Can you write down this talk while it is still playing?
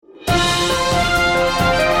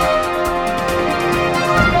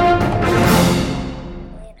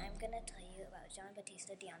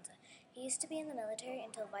in the military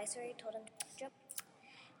until Viceroy told him to drop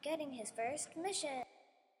getting his first mission.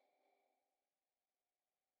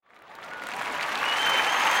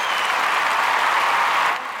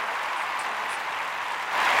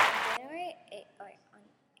 On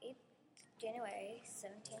 8th January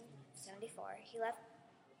 1774, he left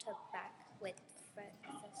Tobacco with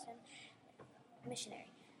Franciscan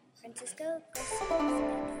missionary Francisco Garcia.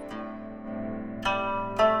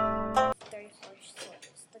 34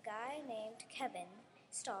 soldiers. The guy named Kevin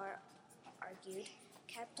Starr argued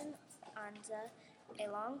Captain Anza, a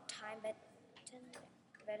long-time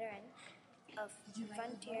veteran of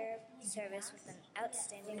frontier service with an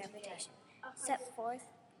outstanding reputation, set forth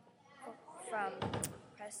from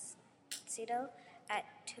Presidio at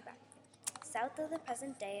Tubac, south of the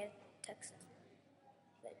present day of Tucson.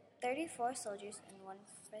 34 soldiers and one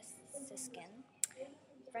Franciscan,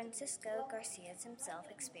 Francisco Garcia himself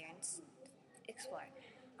explored.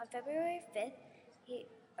 On February 5th, he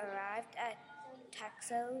arrived at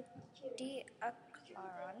Taxo de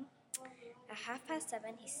Aclaron. At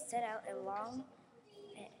 7:30, he set out along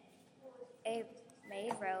a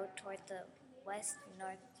made road toward the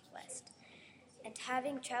west-northwest, and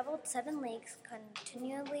having traveled 7 leagues,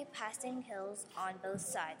 continually passing hills on both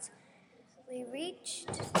sides, we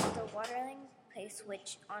reached the watering place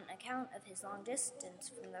which, on account of his long distance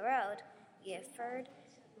from the road, we inferred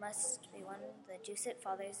must be one of the Jesuit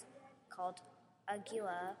fathers called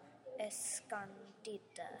Agua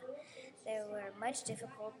Escondida. There were much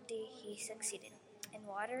difficulty he succeeded in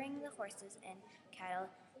watering. The horses and cattle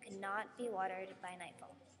could not be watered by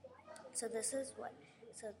nightfall. So this was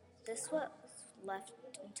left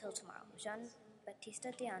until tomorrow. Jean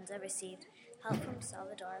Baptista de Anza received help from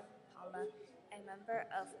Salvador Palma, a member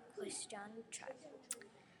of Christian tribe.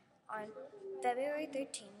 On February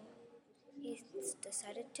 13, he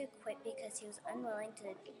decided to quit because he was unwilling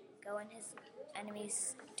to go in his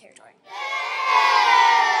enemy's territory.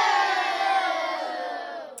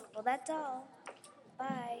 Well, that's all.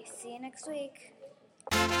 Bye. See you next week.